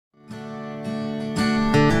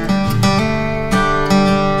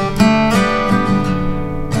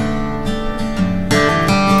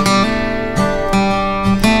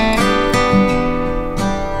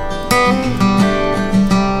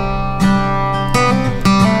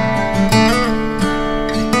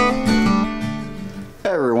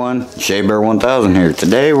Shea Bear 1000 here.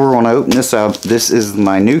 Today we're going to open this up. This is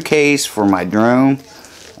my new case for my drone.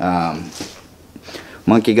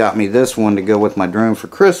 Monkey got me this one to go with my drone for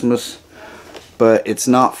Christmas, but it's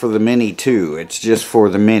not for the Mini 2. It's just for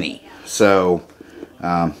the Mini. So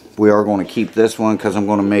we are going to keep this one because I'm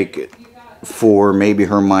going to make it for maybe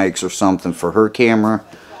her mics or something for her camera.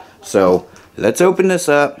 So let's open this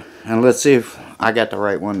up and let's see if I got the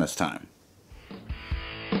right one this time.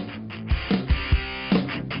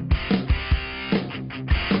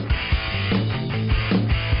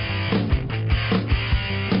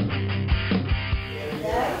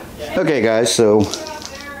 Okay guys, so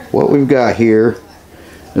what we've got here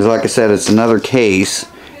is, like I said, it's another case.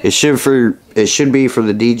 It should be for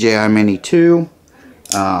the DJI Mini 2.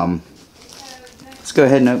 Let's go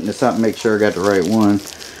ahead and open this up and make sure I got the right one.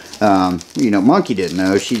 You know, Monkey didn't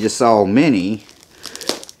know. She just saw Mini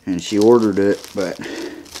and she ordered it, but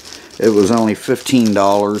it was only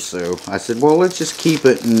 $15. So I said, well, let's just keep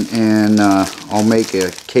it and I'll make a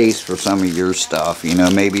case for some of your stuff. You know,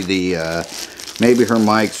 maybe the maybe her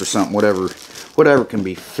mics or something, whatever can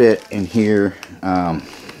be fit in here.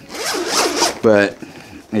 But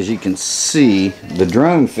as you can see, the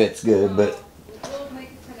drone fits good, but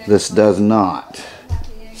this does not.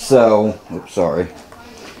 So, oops, sorry.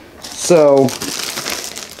 So,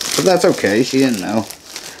 but that's okay. She didn't know.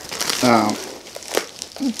 There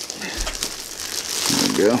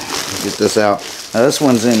we go. Get this out. Now this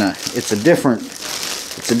one's in it's a different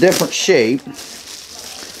shape.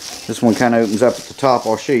 This one kind of opens up at the top.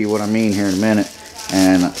 I'll show you what I mean here in a minute.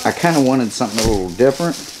 And I kind of wanted something a little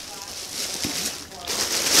different.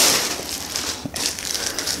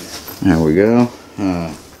 There we go.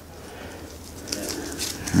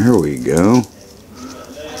 There we go.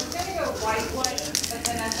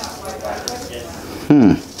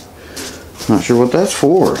 Not sure what that's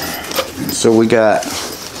for. So we got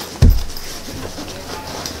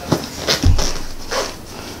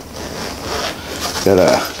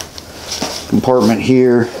a compartment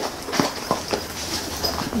here.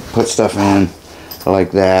 Put stuff in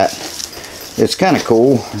like that. It's kind of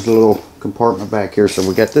cool. There's a little compartment back here. So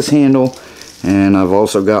we got this handle, and I've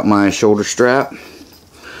also got my shoulder strap.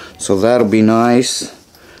 So that'll be nice.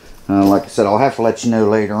 Like I said, I'll have to let you know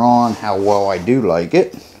later on how well I do like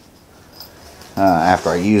it after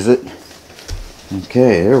I use it.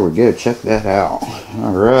 Okay, there we go. Check that out.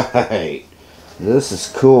 All right, this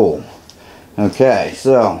is cool. Okay,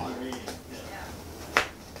 so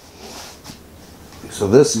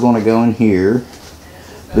this is going to go in here.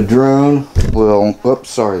 The drone will, oops,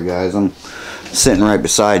 sorry guys, I'm sitting right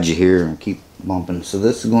beside you here and keep bumping. So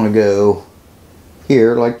this is going to go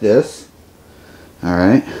here like this. All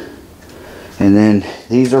right, and then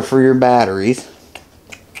these are for your batteries.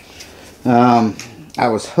 I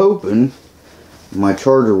was hoping my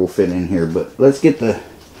charger will fit in here, but let's get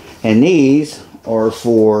and these are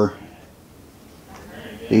for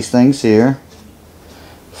these things here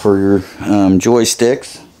for your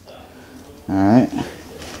joysticks. Alright,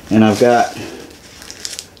 and I've got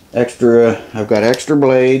extra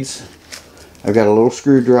blades. I've got a little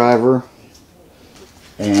screwdriver,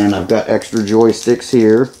 and I've got extra joysticks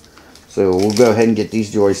here. So we'll go ahead and get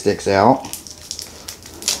these joysticks out.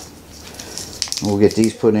 We'll get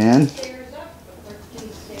these put in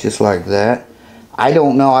just like that. I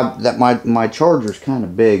don't know, that my charger's kind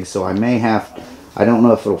of big, so I may have to, I don't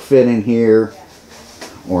know if it'll fit in here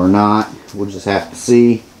or not. We'll just have to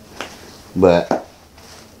see. But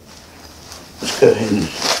let's go ahead and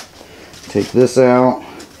take this out.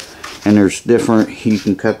 And there's different, you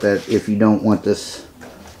can cut that if you don't want this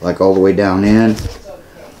like all the way down in,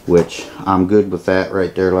 which I'm good with that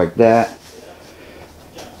right there like that.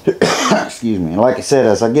 Excuse me. Like I said,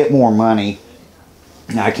 as I get more money,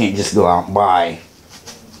 I can't just go out and buy,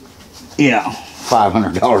 you know,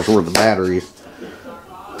 $500 worth of batteries.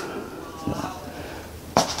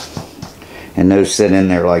 And those sit in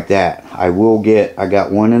there like that. I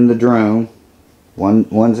got one in the drone.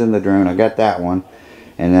 One's in the drone. I got that one.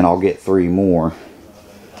 And then I'll get 3 more.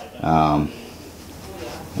 Let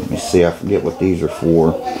me see, I forget what these are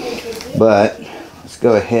for. But let's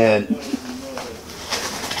go ahead.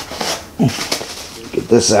 Get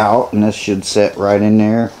this out, and this should set right in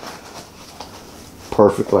there.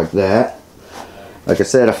 Perfect like that. Like I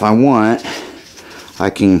said, if I want, I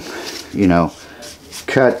can, you know,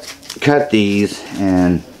 cut these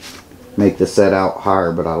and make the set out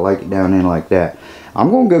higher, but I like it down in like that. I'm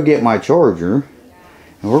going to go get my charger,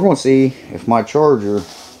 and we're going to see if my charger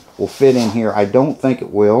will fit in here. I don't think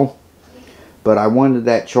it will, but I wanted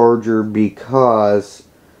that charger because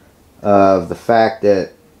of the fact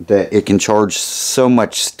that it can charge so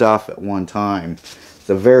much stuff at one time It's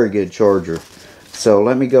a very good charger. So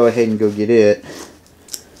let me go ahead and go get it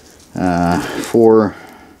for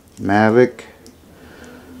Mavic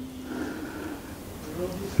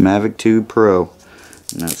 2 Pro.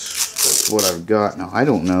 And that's what I've got. Now I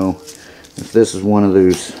don't know if this is one of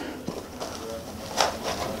those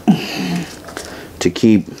to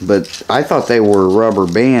keep, but I thought they were rubber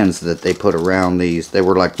bands that they put around these. They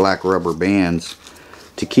were like black rubber bands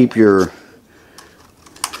to keep your,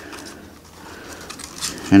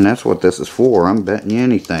 and that's what this is for. I'm betting you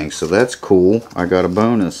anything. So that's cool. I got a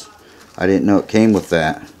bonus. I didn't know it came with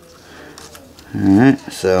that. Alright,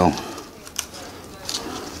 so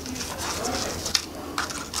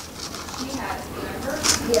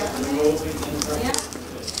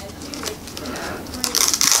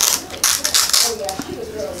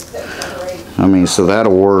I mean, so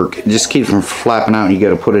that'll work. It just keeps from flapping out and you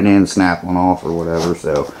got to put it in, snap one off or whatever.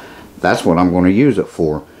 So that's what I'm going to use it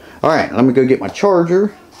for. Alright, let me go get my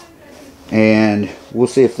charger and we'll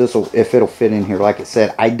see if it'll fit in here. Like I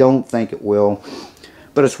said, I don't think it will,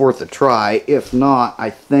 but it's worth a try. If not,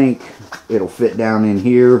 I think it'll fit down in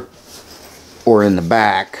here or in the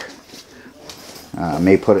back.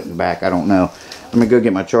 May put it in the back, I don't know. Let me go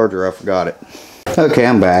get my charger, I forgot it. Okay,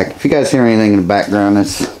 I'm back. If you guys hear anything in the background,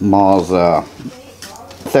 it's Ma's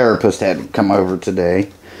therapist had to come over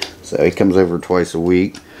today. So he comes over twice a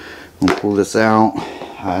week. I'm gonna pull this out.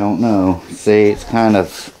 I don't know. See, it's kind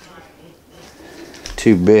of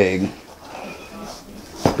too big.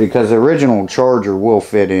 Because the original charger will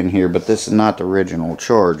fit in here, but this is not the original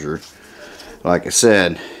charger. Like I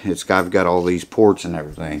said, I've got all these ports and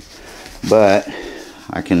everything. But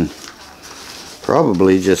I can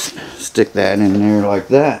probably just stick that in there like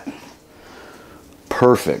that.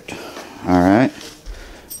 Perfect. Alright.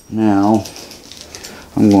 Now,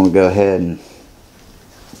 I'm going to go ahead and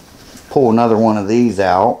pull another one of these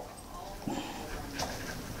out.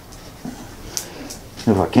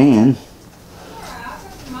 If I can.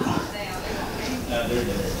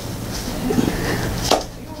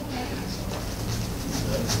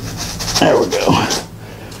 There we go.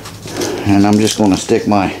 And I'm just going to stick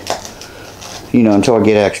my, until I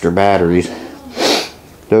get extra batteries.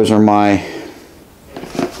 Those are my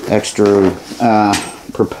extra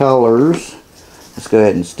propellers. Let's go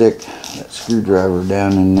ahead and stick that screwdriver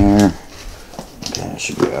down in there. Okay, that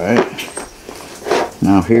should be alright.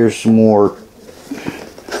 Now here's some more,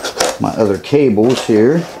 my other cables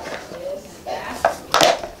here.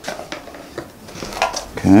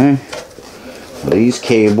 Okay, these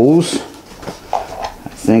cables,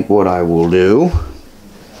 I think what I will do,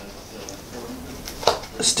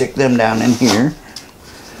 stick them down in here,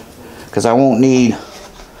 because I won't need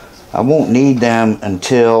them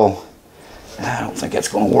until, I don't think that's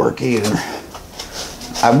going to work either.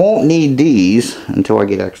 I won't need these until I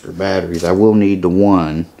get extra batteries. I will need the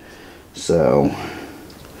one. So,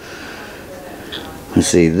 let's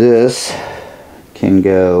see, this can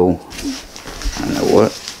go, I know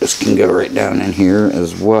what, this can go right down in here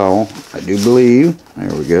as well, I do believe.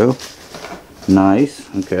 There we go. Nice,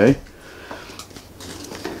 okay.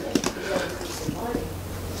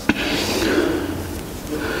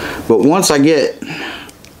 But once I get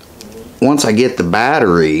the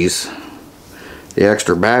batteries, the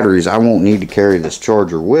extra batteries, I won't need to carry this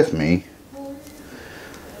charger with me,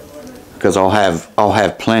 because I'll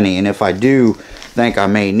have plenty. And if I do think I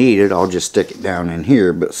may need it, I'll just stick it down in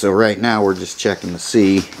here. But so right now we're just checking to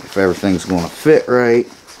see if everything's going to fit right.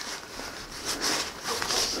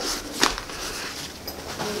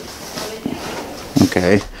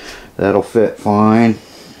 Okay, that'll fit fine.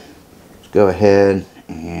 Let's go ahead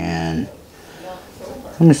and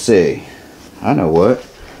let me see. I know what.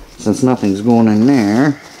 Since nothing's going in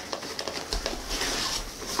there,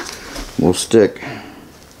 we'll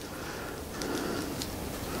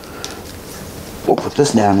put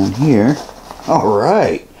this down in here.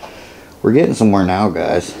 Alright. We're getting somewhere now,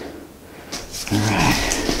 guys.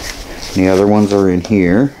 Alright. The other ones are in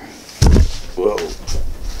here. Whoa.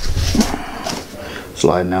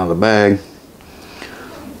 Sliding out of the bag.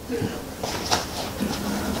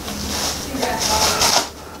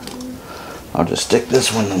 I'll just stick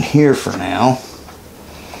this one in here for now.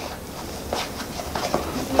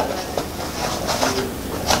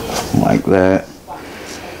 Like that.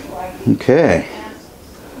 Okay.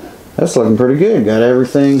 That's looking pretty good. Got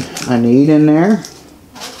everything I need in there.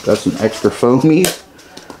 Got some extra foamies.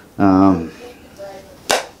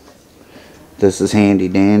 This is handy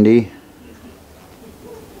dandy.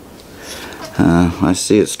 I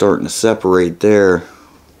see it starting to separate there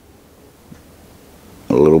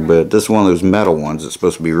a little bit. This is one of those metal ones. It's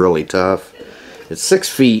supposed to be really tough. It's 6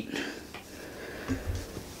 feet.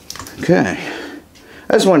 Okay.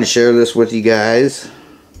 I just wanted to share this with you guys.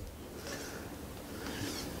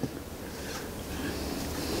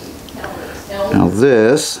 Now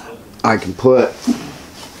this I can put,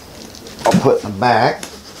 I'll put in the back,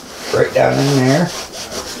 right down in there,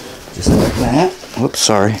 just like that. Whoops,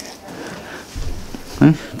 sorry.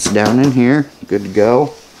 It's down in here, good to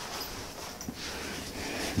go.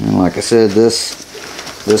 And like I said,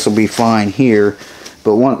 this will be fine here.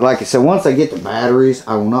 But like I said, once I get the batteries,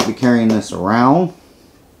 I will not be carrying this around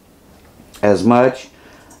as much.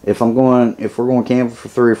 If we're going camping for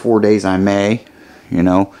 3 or 4 days, I may, you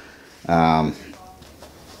know. I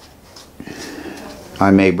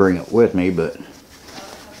may bring it with me, but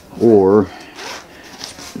or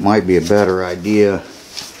might be a better idea.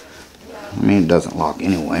 I mean, it doesn't lock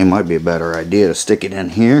anyway. It might be a better idea to stick it in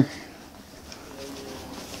here.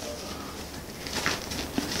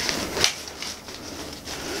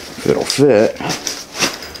 If it'll fit.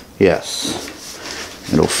 Yes.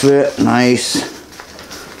 It'll fit nice.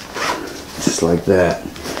 Just like that.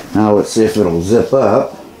 Now let's see if it'll zip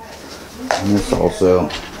up. And this also.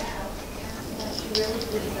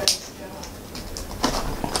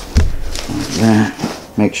 Like that.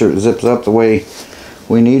 Make sure it zips up the way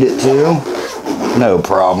we need it to. No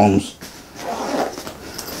problems.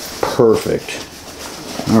 Perfect.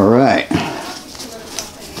 Alright.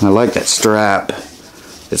 I like that strap.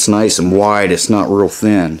 It's nice and wide. It's not real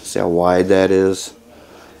thin. See how wide that is?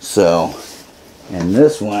 So, and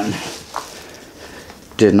this one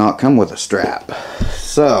did not come with a strap.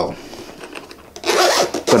 So,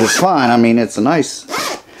 but it's fine. I mean, it's a nice,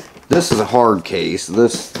 this is a hard case.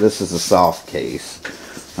 This is a soft case.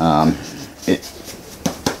 I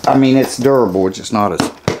mean, it's durable. It's just not as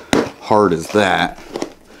hard as that.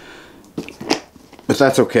 But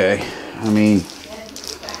that's okay. I mean,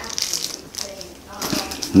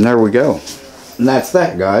 and there we go. And that's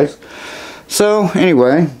that, guys. So,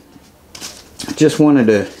 anyway, just wanted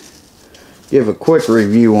to give a quick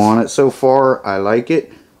review on it. So far, I like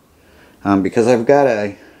it. Because I've got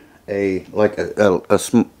a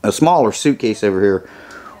smaller suitcase over here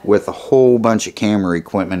with a whole bunch of camera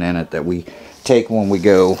equipment in it that we take when we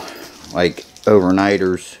go like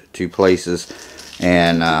overnighters to places,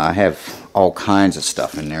 and I have all kinds of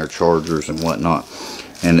stuff in there, chargers and whatnot.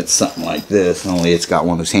 And it's something like this, only it's got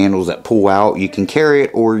one of those handles that pull out. You can carry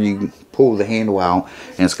it, or you can pull the handle out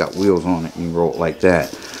and it's got wheels on it and you roll it like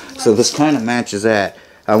that. So this kind of matches that.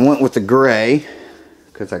 I went with the gray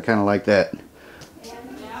because I kind of like that.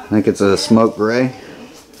 I think it's a smoke gray.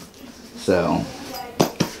 So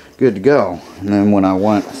good to go. And then when I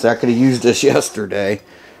went, so I could have used this yesterday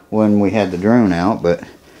when we had the drone out, but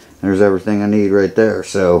there's everything I need right there.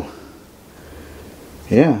 So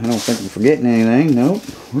yeah, I don't think I'm forgetting anything. Nope,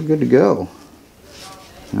 we're good to go.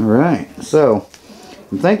 Alright, so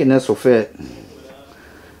I'm thinking this will fit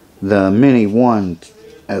the Mini 1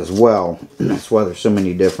 as well. That's why there's so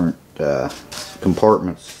many different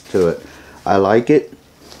compartments to it. I like it.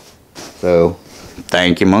 So,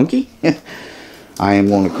 thank you, monkey. I am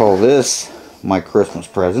going to call this my Christmas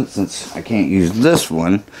present since I can't use this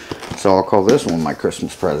one. So I'll call this one my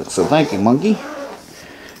Christmas present. So thank you, monkey.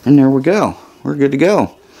 And there we go. We're good to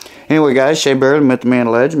go. Anyway, guys, Shea Barrett, Myth the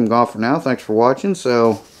Man Ledge. I'm gone for now. Thanks for watching.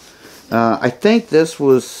 So, I think this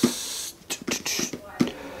was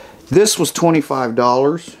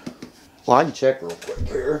 $25. Well, I can check real quick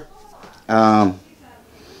here.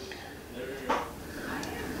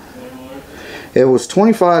 It was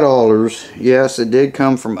 $25. Yes, it did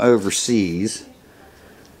come from overseas.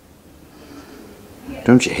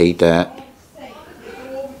 Don't you hate that?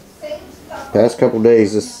 Past couple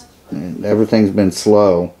days, everything's been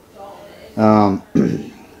slow. I'll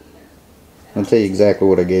tell you exactly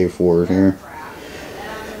what I gave for it here.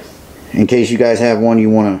 In case you guys have one, you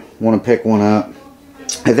want to pick one up.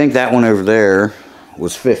 I think that one over there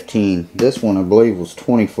was $15. This one, I believe, was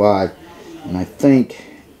 $25, and I think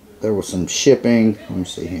there was some shipping. Let me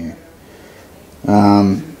see here.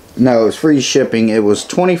 No, it was free shipping. It was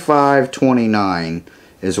 $25.29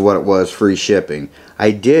 is what it was, free shipping.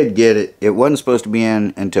 I did get it. It wasn't supposed to be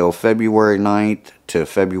in until February 9th to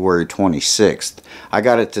February 26th. I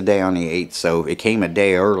got it today on the 8th, so it came a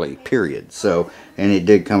day early, period. So, and it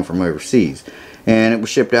did come from overseas. And it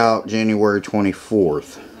was shipped out January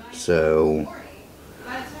 24th. So,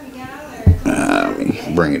 let me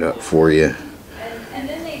bring it up for you.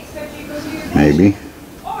 Maybe.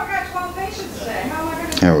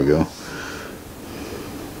 There we go.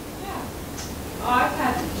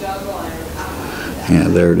 Yeah,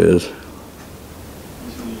 there it is.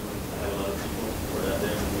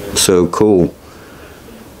 So cool.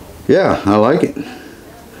 Yeah, I like it.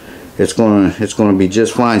 it's gonna be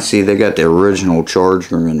just fine. See, they got the original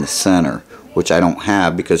charger in the center, which I don't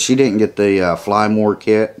have because she didn't get the Fly More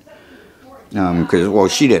kit. Because well,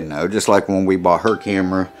 she didn't know. Just like when we bought her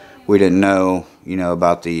camera, we didn't know, you know,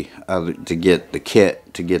 about the other, to get the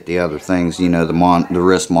kit to get the other things, you know, the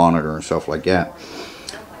wrist monitor and stuff like that.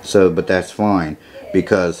 So, but that's fine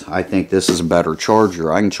because I think this is a better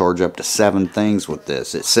charger. I can charge up to 7 things with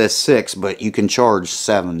this. It says 6, but you can charge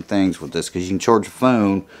 7 things with this because you can charge a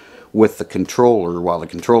phone with the controller while the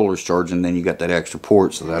controller's charging. Then you got that extra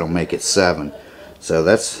port, so that'll make it 7. So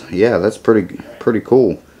that's, yeah, that's pretty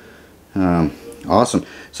cool. Awesome.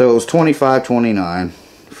 So it was $25.29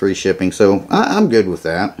 free shipping, so I'm good with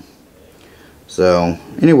that. So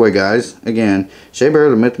anyway, guys, again, Shea Bear,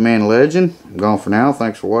 the Myth, the Man, Legend. I'm gone for now.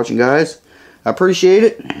 Thanks for watching, guys. I appreciate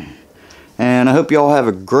it, and I hope y'all have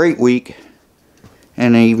a great week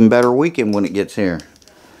and an even better weekend when it gets here.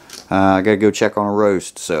 I gotta go check on a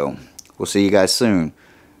roast, so we'll see you guys soon.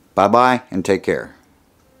 Bye bye and take care.